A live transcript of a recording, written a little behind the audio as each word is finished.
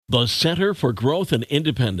The Center for Growth and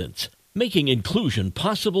Independence, making inclusion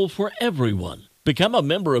possible for everyone. Become a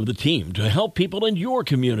member of the team to help people in your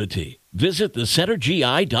community. Visit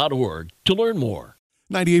thecentergi.org to learn more.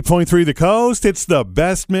 98.3 The Coast. It's the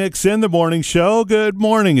best mix in the morning show. Good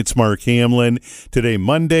morning. It's Mark Hamlin. Today,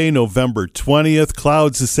 Monday, November 20th.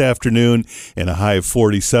 Clouds this afternoon and a high of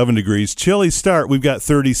 47 degrees. Chilly start. We've got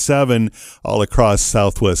 37 all across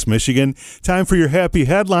southwest Michigan. Time for your happy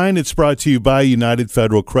headline. It's brought to you by United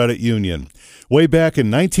Federal Credit Union. Way back in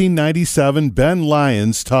 1997, Ben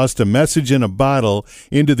Lyons tossed a message in a bottle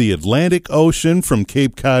into the Atlantic Ocean from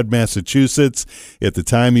Cape Cod, Massachusetts. At the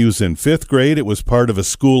time he was in 5th grade, it was part of a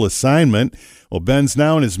school assignment. Well, Ben's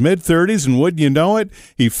now in his mid-30s, and wouldn't you know it,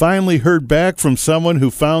 he finally heard back from someone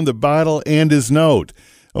who found the bottle and his note.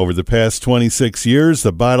 Over the past 26 years,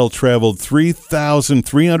 the bottle traveled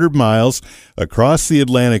 3,300 miles across the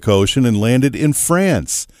Atlantic Ocean and landed in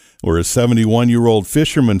France, where a 71-year-old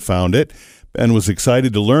fisherman found it. Ben was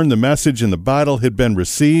excited to learn the message in the bottle had been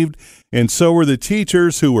received, and so were the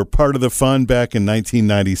teachers who were part of the fun back in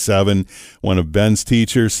 1997. One of Ben's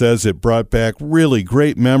teachers says it brought back really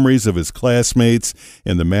great memories of his classmates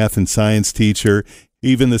and the math and science teacher.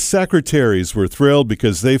 Even the secretaries were thrilled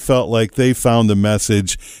because they felt like they found the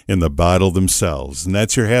message in the bottle themselves. And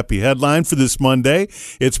that's your happy headline for this Monday.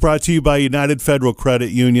 It's brought to you by United Federal Credit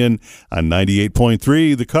Union on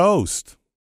 98.3 The Coast.